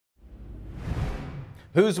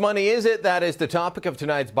Whose money is it? That is the topic of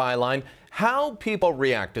tonight's Byline. How people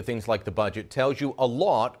react to things like the budget tells you a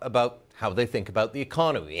lot about how they think about the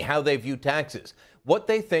economy, how they view taxes, what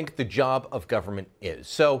they think the job of government is.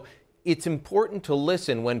 So it's important to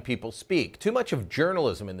listen when people speak. Too much of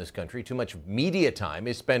journalism in this country, too much media time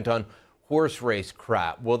is spent on horse race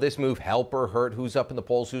crap. Will this move help or hurt? Who's up in the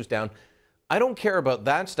polls? Who's down? I don't care about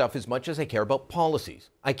that stuff as much as I care about policies.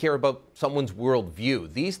 I care about someone's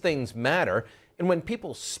worldview. These things matter. And when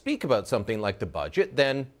people speak about something like the budget,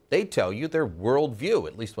 then they tell you their worldview,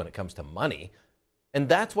 at least when it comes to money. And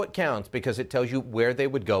that's what counts because it tells you where they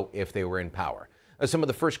would go if they were in power. Some of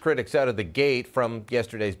the first critics out of the gate from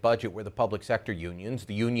yesterday's budget were the public sector unions.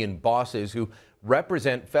 The union bosses who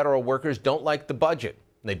represent federal workers don't like the budget.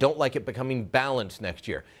 They don't like it becoming balanced next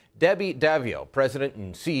year. Debbie Davio, president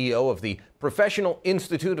and CEO of the Professional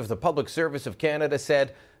Institute of the Public Service of Canada,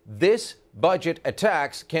 said, "This budget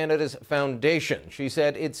attacks Canada's foundation." She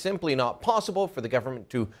said it's simply not possible for the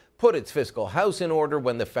government to put its fiscal house in order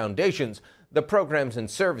when the foundations, the programs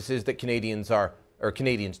and services that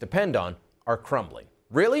Canadians depend on, are crumbling.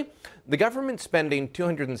 Really? The government's spending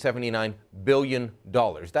 $279 billion.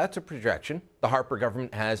 That's a projection. The Harper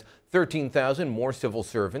government has 13,000 more civil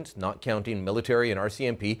servants, not counting military and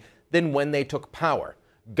RCMP, than when they took power.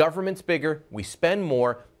 Government's bigger, we spend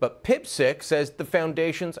more, but PIPSIC says the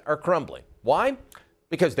foundations are crumbling. Why?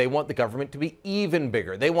 Because they want the government to be even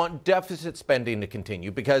bigger. They want deficit spending to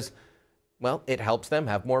continue because, well, it helps them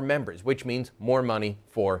have more members, which means more money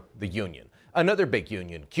for the union. Another big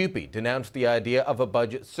union, CUPE, denounced the idea of a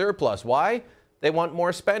budget surplus. Why? They want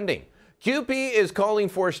more spending. CUPE is calling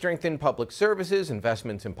for strengthened public services,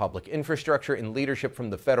 investments in public infrastructure, and leadership from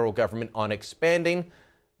the federal government on expanding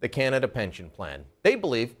the Canada Pension Plan. They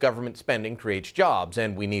believe government spending creates jobs,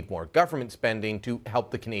 and we need more government spending to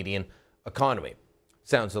help the Canadian economy.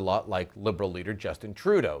 Sounds a lot like Liberal leader Justin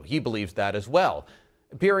Trudeau. He believes that as well.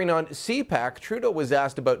 Appearing on CPAC, Trudeau was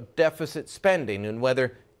asked about deficit spending and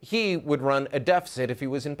whether he would run a deficit if he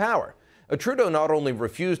was in power. Trudeau not only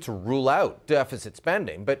refused to rule out deficit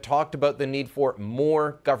spending, but talked about the need for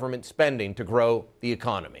more government spending to grow the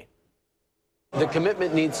economy. The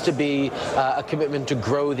commitment needs to be a commitment to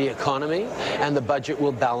grow the economy, and the budget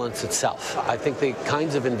will balance itself. I think the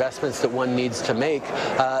kinds of investments that one needs to make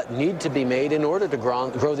need to be made in order to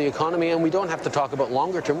grow the economy, and we don't have to talk about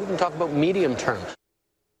longer term, we can talk about medium term.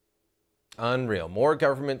 Unreal. More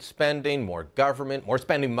government spending, more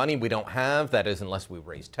spending money we don't have, that is, unless we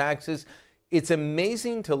raise taxes. It's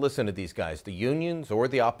amazing to listen to these guys, the unions or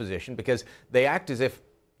the opposition, because they act as if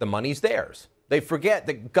the money's theirs. They forget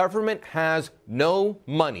that government has no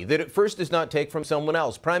money, that it first does not take from someone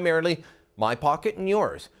else, primarily my pocket and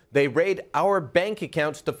yours. They raid our bank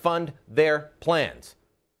accounts to fund their plans.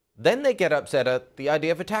 Then they get upset at the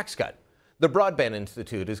idea of a tax cut. The Broadband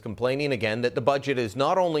Institute is complaining again that the budget is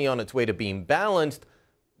not only on its way to being balanced,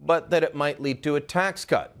 but that it might lead to a tax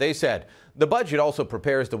cut. They said the budget also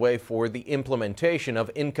prepares the way for the implementation of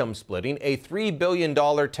income splitting, a $3 billion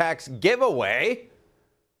tax giveaway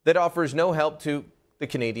that offers no help to the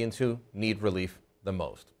Canadians who need relief the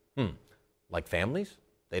most. Like families?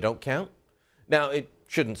 They don't count? Now, it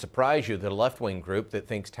shouldn't surprise you that a left-wing group that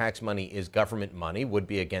thinks tax money is government money would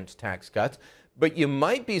be against tax cuts. But you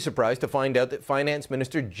might be surprised to find out that Finance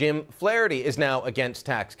Minister Jim Flaherty is now against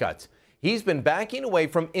tax cuts. He's been backing away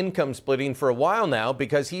from income splitting for a while now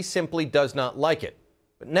because he simply does not like it.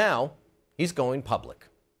 But now he's going public.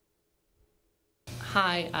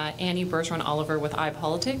 Hi, Annie Bergeron-Oliver with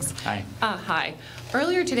iPolitics. Hi. Hi.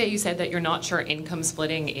 Earlier today you said that you're not sure income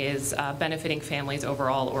splitting is benefiting families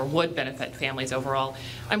overall or would benefit families overall.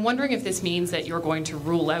 I'm wondering if this means that you're going to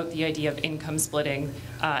rule out the idea of income splitting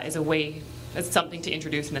as something to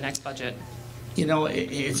introduce in the next budget. You know,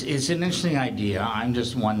 it's an interesting idea. I'm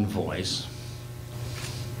just one voice.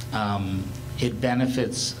 It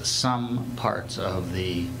benefits some parts of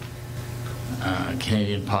the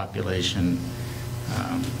Canadian population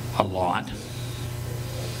a lot,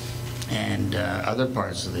 and other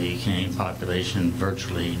parts of the Canadian population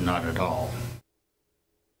virtually not at all.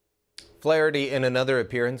 Flaherty, in another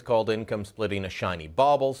appearance, called income splitting a shiny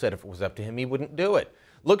bauble, said if it was up to him, he wouldn't do it.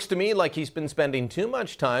 Looks to me like he's been spending too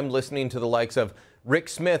much time listening to the likes of Rick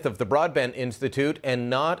Smith of the Broadband Institute and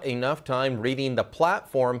not enough time reading the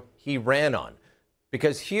platform he ran on.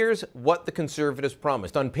 Because here's what the Conservatives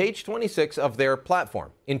promised on page 26 of their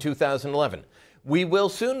platform in 2011. We will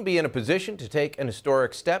soon be in a position to take an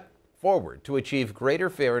historic step forward to achieve greater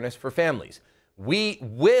fairness for families. We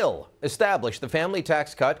will establish the family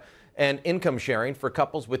tax cut and income sharing for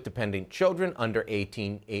couples with dependent children under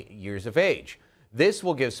 18 years of age. This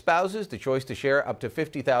will give spouses the choice to share up to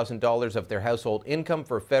 $50,000 of their household income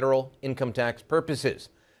for federal income tax purposes.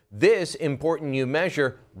 This important new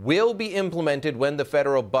measure will be implemented when the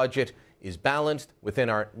federal budget is balanced within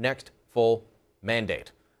our next full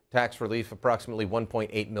mandate. Tax relief approximately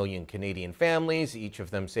 1.8 million Canadian families, each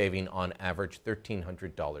of them saving on average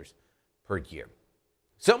 $1,300 per year.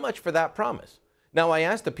 So much for that promise. Now, I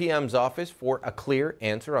asked the PM's office for a clear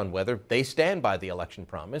answer on whether they stand by the election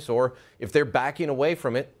promise or if they're backing away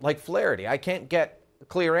from it like Flaherty. I can't get a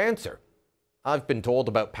clear answer. I've been told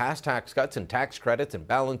about past tax cuts and tax credits and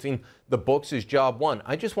balancing the books is job one.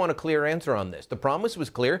 I just want a clear answer on this. The promise was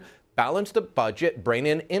clear: balance the budget, bring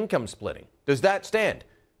in income splitting. Does that stand?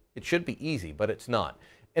 It should be easy, but it's not.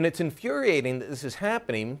 And it's infuriating that this is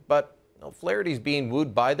happening, but Flaherty's being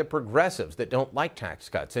wooed by the progressives that don't like tax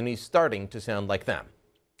cuts, and he's starting to sound like them.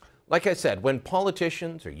 Like I said, when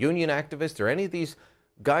politicians or union activists or any of these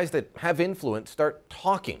guys that have influence start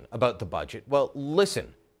talking about the budget, well,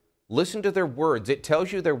 listen. Listen to their words. It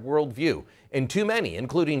tells you their worldview. And too many,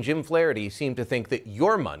 including Jim Flaherty, seem to think that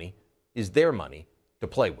your money is their money to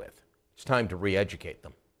play with. It's time to re-educate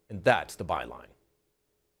them. And that's the byline.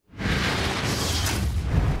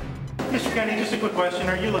 Mr. Kennedy, just a quick question.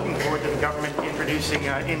 Are you looking forward to the government introducing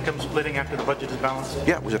income splitting after the budget is balanced?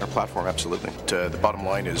 Yeah, it was in our platform, absolutely. The bottom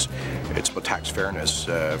line is it's about tax fairness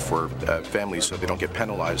for families so they don't get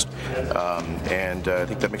penalized. And I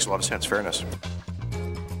think that makes a lot of sense, fairness.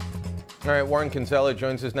 All right, Warren Kinsella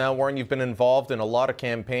joins us now. Warren, you've been involved in a lot of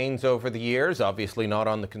campaigns over the years, obviously not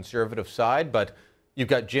on the Conservative side, but you've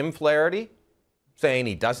got Jim Flaherty saying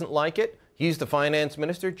he doesn't like it. He's the finance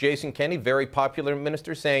minister. Jason Kenney, very popular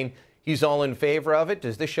minister, saying he's all in favor of it.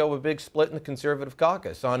 Does this show a big split in the Conservative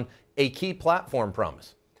caucus on a key platform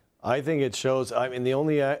promise? I think it shows, I mean, the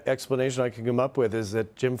only explanation I can come up with is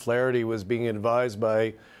that Jim Flaherty was being advised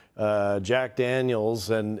by Jack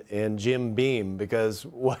Daniels and Jim Beam, because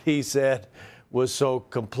what he said was so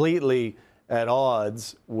completely at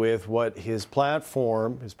odds with what his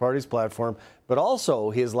platform, his party's platform, but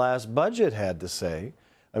also his last budget had to say.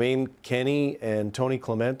 I mean, Kenney and Tony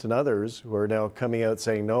Clement and others who are now coming out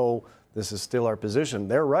saying, no, this is still our position.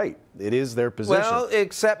 They're right. It is their position. Well,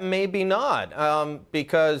 except maybe not,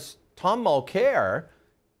 because Tom Mulcair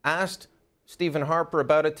asked Stephen Harper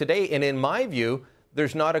about it today, and in my view,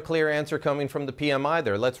 there's not a clear answer coming from the PM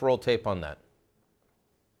either. Let's roll tape on that.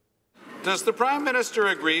 Does the Prime Minister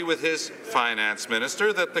agree with his Finance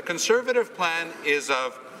Minister that the Conservative plan is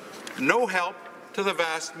of no help to the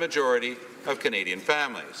vast majority of Canadian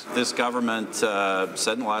families? This government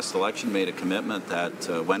said in the last election, made a commitment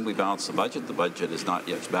that when we balance the budget is not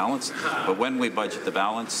yet balanced, but when we budget the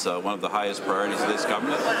balance, one of the highest priorities of this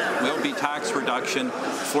government will be tax reduction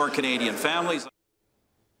for Canadian families.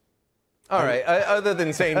 All right, other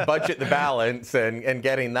than saying budget the balance and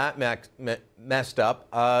getting that messed up,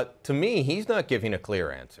 to me, he's not giving a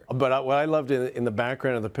clear answer. But what I loved in the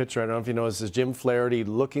background of the picture, I don't know if you noticed, is Jim Flaherty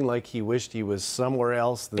looking like he wished he was somewhere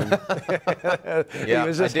else. Than Yeah,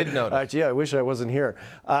 I did notice. Yeah, I wish I wasn't here.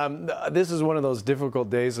 This is one of those difficult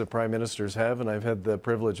days that prime ministers have, and I've had the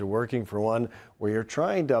privilege of working for one where you're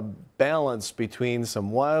trying to balance between some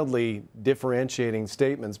wildly differentiating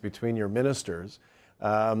statements between your ministers.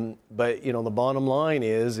 But, you know, the bottom line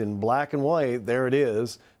is, in black and white, there it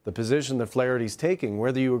is, the position that Flaherty's taking,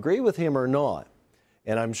 whether you agree with him or not.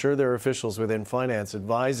 And I'm sure there are officials within finance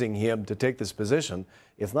advising him to take this position.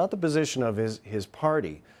 It's not the position of his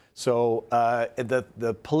party. So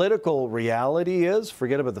the political reality is,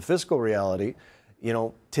 forget about the fiscal reality. You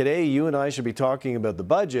know, today you and I should be talking about the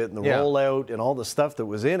budget and the rollout and all the stuff that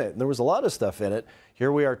was in it. And there was a lot of stuff in it.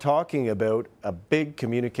 Here we are talking about a big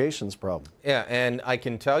communications problem. Yeah, and I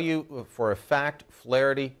can tell you for a fact,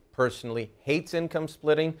 Flaherty personally hates income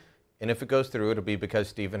splitting. And if it goes through, it'll be because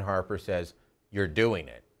Stephen Harper says, you're doing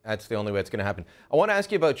it. That's the only way it's going to happen. I want to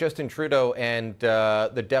ask you about Justin Trudeau and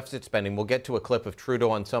the deficit spending. We'll get to a clip of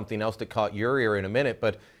Trudeau on something else that caught your ear in a minute.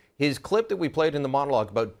 But his clip that we played in the monologue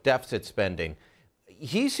about deficit spending,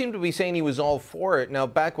 he seemed to be saying he was all for it. Now,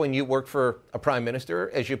 back when you worked for a prime minister,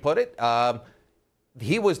 as you put it,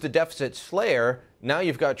 he was the deficit slayer. Now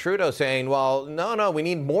you've got Trudeau saying, well, no, we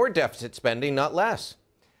need more deficit spending, not less.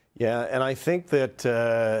 Yeah, and I think that,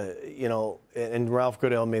 you know, and Ralph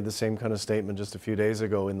Goodale made the same kind of statement just a few days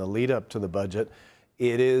ago in the lead up to the budget.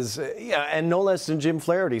 It is, yeah, and no less than Jim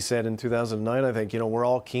Flaherty said in 2009, I think, you know, we're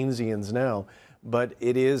all Keynesians now, but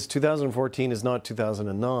it is, 2014 is not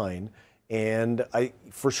 2009. And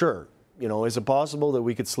for sure, you know, is it possible that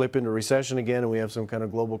we could slip into recession again and we have some kind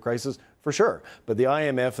of global crisis? For sure. But the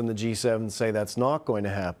IMF and the G7 say that's not going to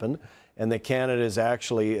happen. and that Canada is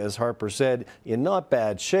actually, as Harper said, in not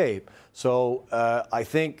bad shape. So I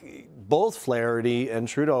think both Flaherty and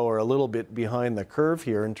Trudeau are a little bit behind the curve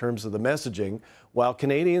here in terms of the messaging. While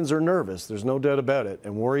Canadians are nervous, there's no doubt about it,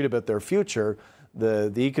 and worried about their future,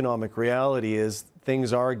 the economic reality is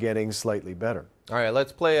things are getting slightly better. All right,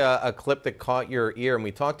 let's play a clip that caught your ear, and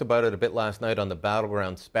we talked about it a bit last night on the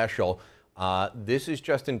Battleground special. This is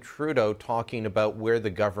Justin Trudeau talking about where the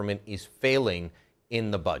government is failing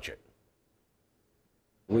in the budget.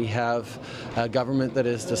 We have a government that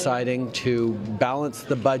is deciding to balance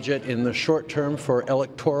the budget in the short term for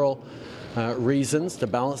electoral reasons, to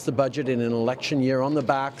balance the budget in an election year on the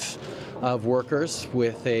backs of workers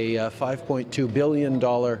with a $5.2 billion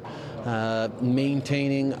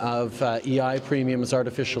maintaining of EI premiums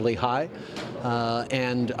artificially high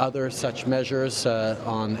and other such measures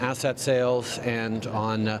on asset sales and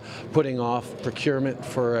on putting off procurement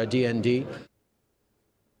for DND.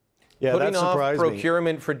 Yeah, putting off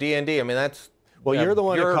procurement for DND. I mean, that's well, you're the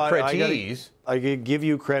one who caught it. I give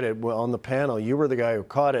you credit on the panel. You were the guy who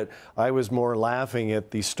caught it. I was more laughing at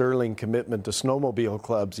the sterling commitment to snowmobile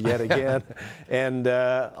clubs yet again. And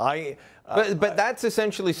But that's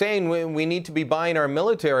essentially saying we need to be buying our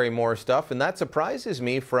military more stuff, and that surprises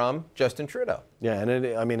me from Justin Trudeau. Yeah, and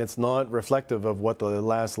I mean, it's not reflective of what the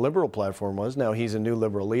last Liberal platform was. Now, he's a new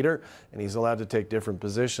Liberal leader, and he's allowed to take different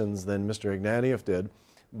positions than Mr. Ignatieff did.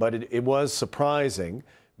 But it was surprising,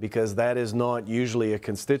 because that is not usually a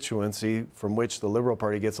constituency from which the Liberal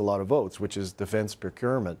Party gets a lot of votes, which is defense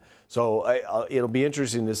procurement. So it'll be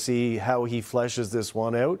interesting to see how he fleshes this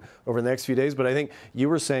one out over the next few days. But I think you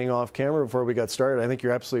were saying off camera before we got started, I think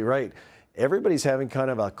you're absolutely right. Everybody's having kind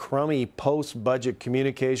of a crummy post-budget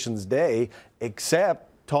communications day, except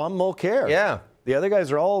Tom Mulcair. Yeah. The other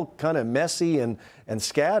guys are all kind of messy and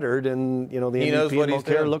scattered, and, you know, the NDP and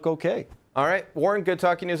Mulcair look okay. All right, Warren, good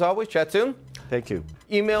talking to you as always. Chat soon. Thank you.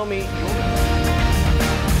 Email me.